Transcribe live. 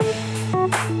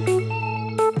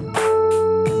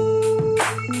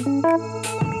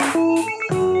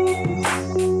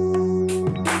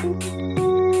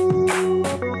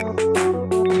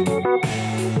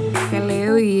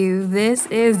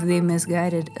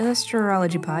Misguided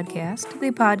Astrology Podcast,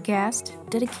 the podcast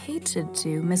dedicated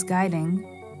to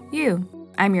misguiding you.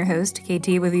 I'm your host,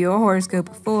 KT, with your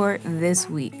horoscope for this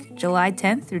week, July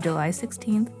 10th through July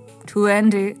 16th,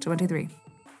 2023.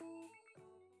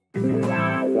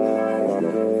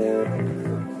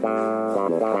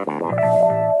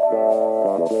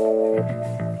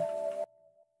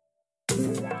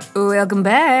 Welcome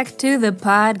back to the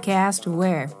podcast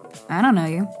where I don't know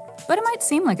you, but it might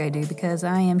seem like I do because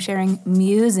I am sharing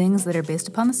musings that are based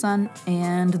upon the sun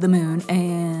and the moon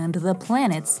and the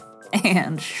planets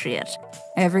and shit.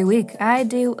 Every week I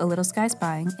do a little sky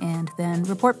spying and then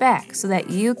report back so that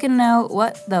you can know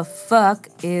what the fuck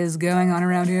is going on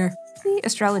around here. The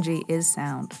astrology is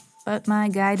sound, but my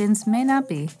guidance may not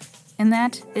be. And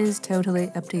that is totally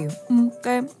up to you.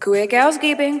 Okay. Quick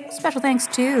housekeeping. Special thanks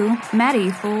to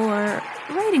Maddie for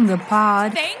rating the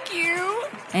pod. Thank you.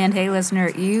 And hey, listener,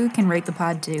 you can rate the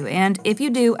pod too. And if you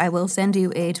do, I will send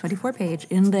you a 24-page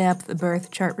in-depth birth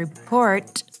chart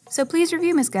report. So please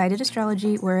review Misguided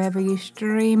Astrology wherever you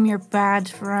stream your pod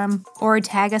from, or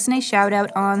tag us in a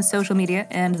shout-out on social media,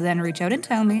 and then reach out and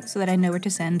tell me so that I know where to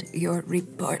send your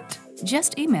report.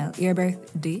 Just email your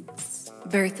birth dates,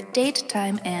 birth date,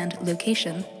 time, and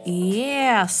location.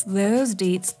 Yes, those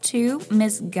dates to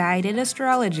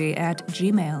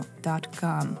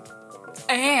misguidedastrology@gmail.com.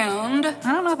 And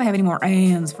I don't know if I have any more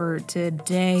ands for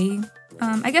today.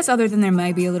 I guess other than there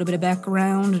might be a little bit of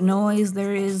background noise,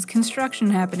 there is construction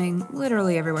happening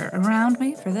literally everywhere around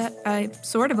me. For that, I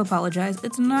sort of apologize.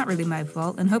 It's not really my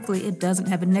fault, and hopefully it doesn't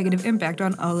have a negative impact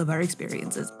on all of our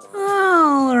experiences.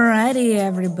 Alrighty,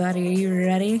 everybody, are you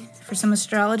ready for some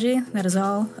astrology? That is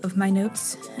all of my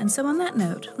notes. And so on that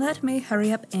note, let me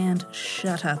hurry up and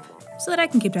shut up so that I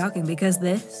can keep talking, because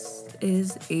this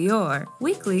is your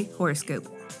weekly horoscope.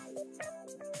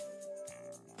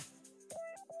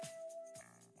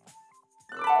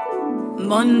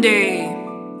 Monday.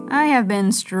 I have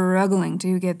been struggling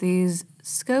to get these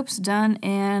scopes done,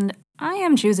 and I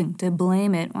am choosing to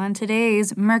blame it on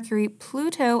today's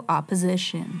Mercury-Pluto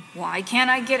opposition. Why can't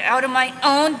I get out of my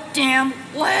own damn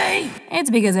way?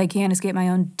 It's because I can't escape my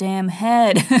own damn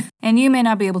head. And you may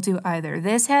not be able to either.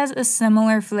 This has a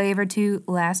similar flavor to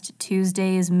last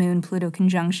Tuesday's Moon-Pluto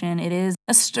conjunction. It is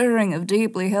a stirring of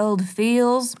deeply held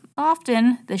feels.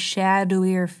 Often, the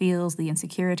shadowier feels, the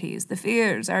insecurities, the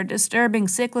fears, our disturbing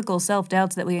cyclical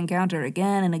self-doubts that we encounter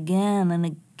again and again and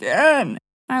again.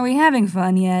 Are we having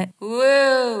fun yet?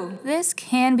 Woo! This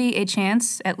can be a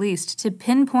chance, at least, to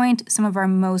pinpoint some of our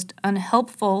most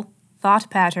unhelpful thought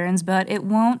patterns, but it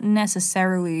won't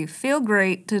necessarily feel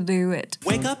great to do it.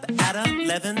 Wake up at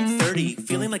 11:30,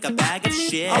 feeling like a bag of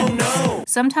shit. Oh no!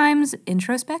 Sometimes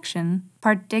introspection,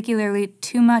 particularly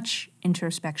too much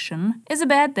introspection, is a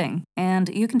bad thing. And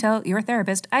you can tell your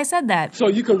therapist I said that. So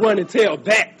you can run and tell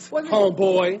that,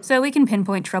 homeboy. So we can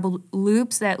pinpoint troubled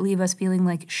loops that leave us feeling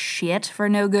like shit for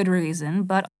no good reason,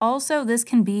 but also this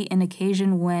can be an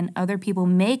occasion when other people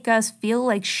make us feel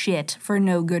like shit for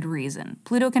no good reason.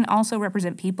 Pluto can also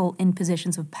represent people in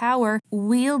positions of power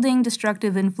wielding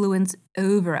destructive influence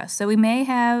over us. So we may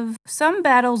have some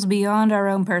battles beyond our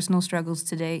own personal struggles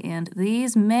today, and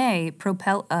these may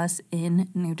propel us in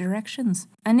new directions.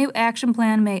 A new action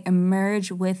plan may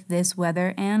emerge with this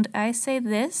weather, and I say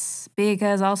this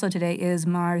because also today is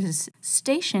Mars'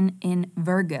 station in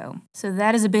Virgo. So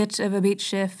that is a bit of a beat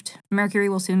shift. Mercury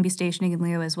will soon be stationing in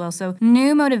Leo as well. So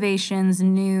new motivations,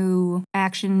 new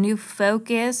action, new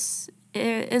focus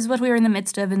is what we are in the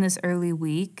midst of in this early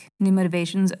week. New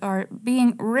motivations are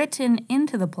being written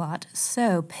into the plot,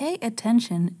 so pay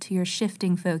attention to your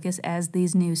shifting focus as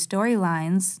these new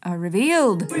storylines are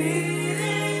revealed.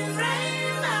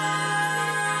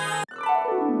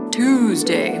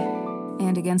 Tuesday.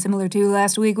 And again, similar to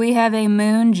last week, we have a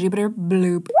Moon-Jupiter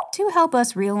bloop to help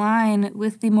us realign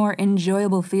with the more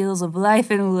enjoyable feels of life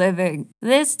and living.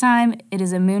 This time, it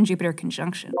is a Moon-Jupiter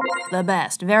conjunction. The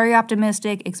best. Very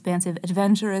optimistic, expansive,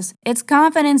 adventurous. It's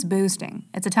confidence-boosting.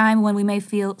 It's a time when we may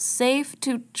feel safe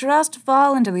to just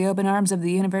fall into the open arms of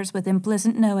the universe with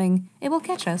implicit knowing it will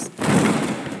catch us.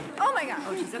 Oh my god.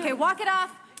 Oh jeez. Okay, walk it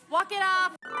off. Walk it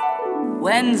off.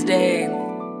 Wednesday.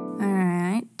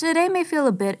 Alright, today may feel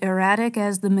a bit erratic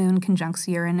as the moon conjuncts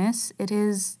Uranus. It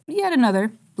is yet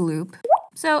another bloop.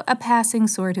 So a passing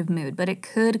sort of mood, but it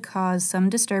could cause some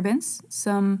disturbance,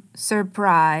 some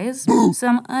surprise,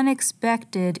 some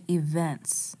unexpected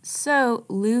events. So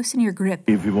loosen your grip.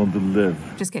 If you want to live.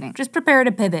 Just kidding. Just prepare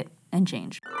to pivot and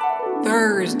change.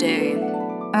 Thursday.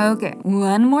 Okay,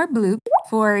 one more bloop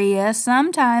for you.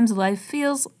 Sometimes life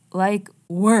feels like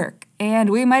work, and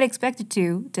we might expect it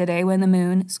to today when the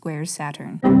moon squares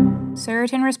Saturn.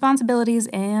 Certain responsibilities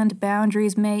and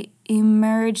boundaries may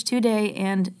emerge today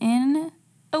and in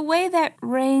a way that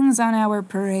rains on our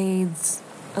parades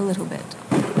a little bit.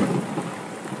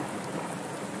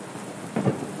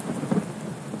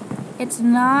 It's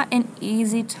not an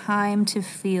easy time to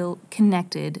feel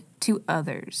connected to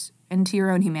others and to your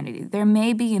own humanity. There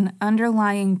may be an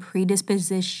underlying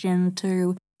predisposition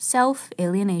to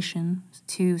self-alienation,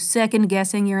 to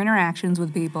second-guessing your interactions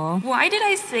with people. Why did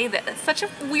I say that? That's such a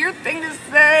weird thing to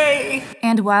say.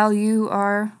 And while you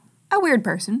are a weird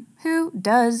person who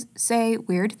does say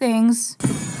weird things,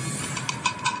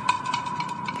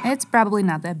 it's probably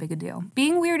not that big a deal.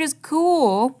 Being weird is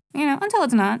cool, until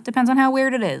it's not. Depends on how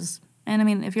weird it is. And I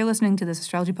mean, if you're listening to this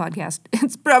astrology podcast,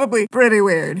 it's probably pretty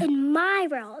weird. In my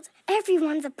world,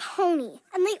 everyone's a pony,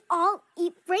 and they all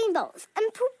eat rainbows and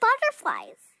poop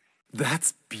butterflies.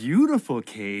 That's beautiful,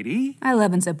 Katie. I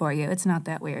love and support you. It's not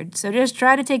that weird. So just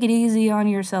try to take it easy on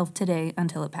yourself today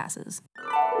until it passes.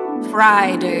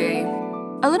 Friday.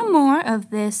 A little more of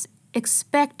this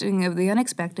expecting of the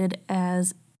unexpected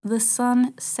as the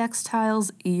sun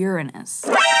sextiles Uranus.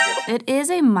 It is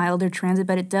a milder transit,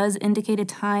 but it does indicate a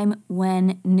time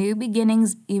when new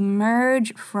beginnings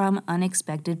emerge from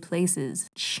unexpected places.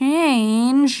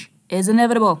 Change is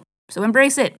inevitable, so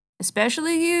embrace it.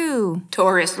 Especially you,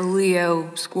 Taurus,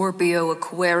 Leo, Scorpio,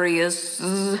 Aquarius.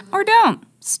 Or don't.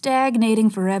 Stagnating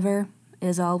forever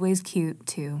is always cute,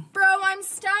 too. Bro, I'm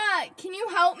stuck. Can you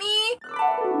help me?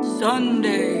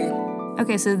 Sunday.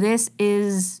 Okay, so this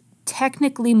is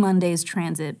technically Monday's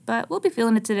transit, but we'll be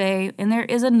feeling it today, and there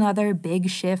is another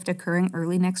big shift occurring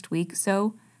early next week,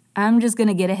 so I'm just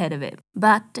gonna get ahead of it.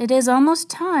 But it is almost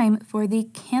time for the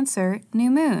Cancer new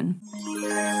moon.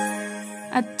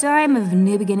 A time of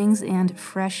new beginnings and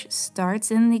fresh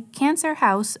starts in the Cancer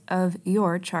house of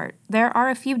your chart. There are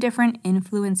a few different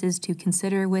influences to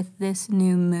consider with this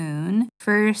new moon.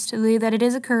 Firstly, that it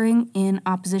is occurring in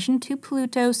opposition to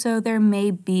Pluto, so there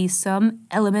may be some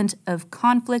element of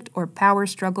conflict or power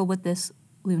struggle with this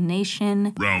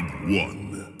lunation. Round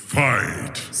 1.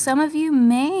 Fight! Some of you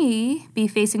may be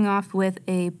facing off with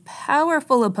a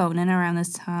powerful opponent around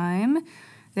this time.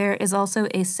 There is also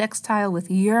a sextile with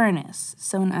Uranus,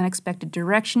 so an unexpected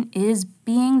direction is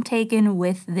being taken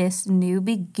with this new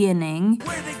beginning.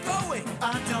 Where they going?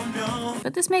 I don't know.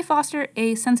 But this may foster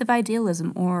a sense of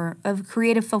idealism or of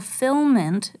creative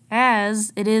fulfillment,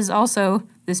 as it is also,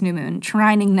 this new moon,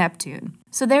 trining Neptune.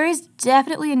 So there is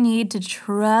definitely a need to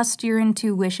trust your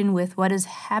intuition with what is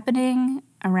happening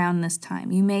around this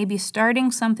time. You may be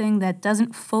starting something that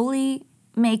doesn't fully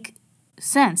make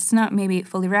sense. It's not maybe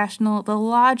fully rational. The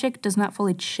logic does not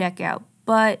fully check out,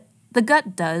 but the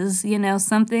gut does.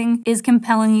 Something is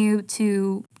compelling you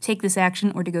to take this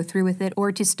action or to go through with it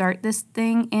or to start this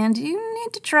thing, and you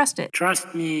need to trust it.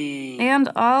 Trust me. And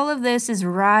all of this is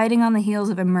riding on the heels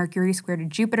of a Mercury square to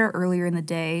Jupiter earlier in the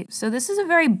day. So this is a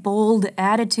very bold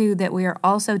attitude that we are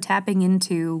also tapping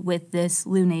into with this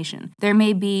lunation. There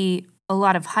may be a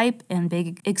lot of hype and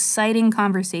big, exciting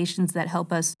conversations that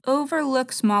help us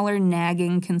overlook smaller,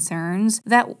 nagging concerns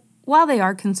that, while they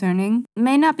are concerning,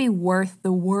 may not be worth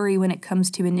the worry when it comes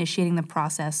to initiating the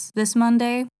process. This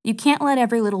Monday, you can't let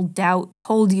every little doubt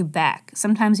hold you back.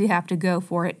 Sometimes you have to go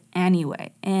for it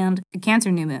anyway. And the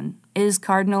Cancer new moon is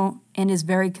cardinal and is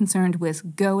very concerned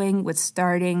with going, with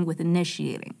starting, with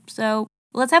initiating. So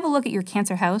let's have a look at your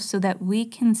Cancer house so that we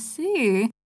can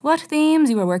see what themes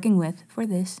you are working with for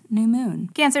this new moon.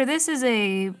 Cancer, this is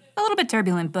a little bit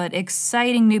turbulent but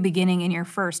exciting new beginning in your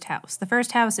first house. The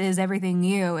first house is everything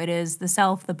you. It is the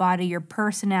self, the body, your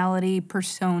personality,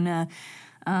 persona,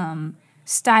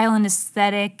 style and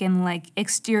aesthetic, and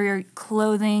exterior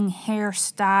clothing,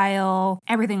 hairstyle,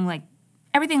 everything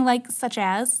like such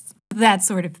as that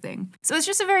sort of thing. So it's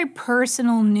just a very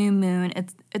personal new moon.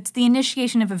 It's the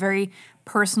initiation of a very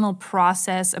personal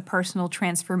process, a personal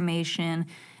transformation,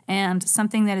 and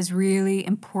something that is really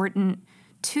important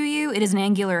to you. It is an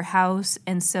angular house,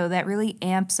 and so that really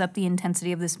amps up the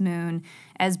intensity of this moon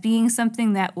as being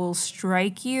something that will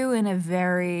strike you in a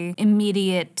very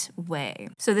immediate way.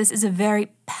 So this is a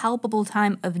very palpable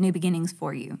time of new beginnings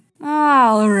for you.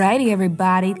 Alrighty,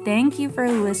 everybody. Thank you for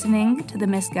listening to the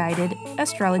Misguided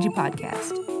Astrology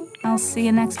Podcast. I'll see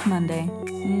you next Monday.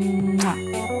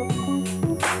 Mwah.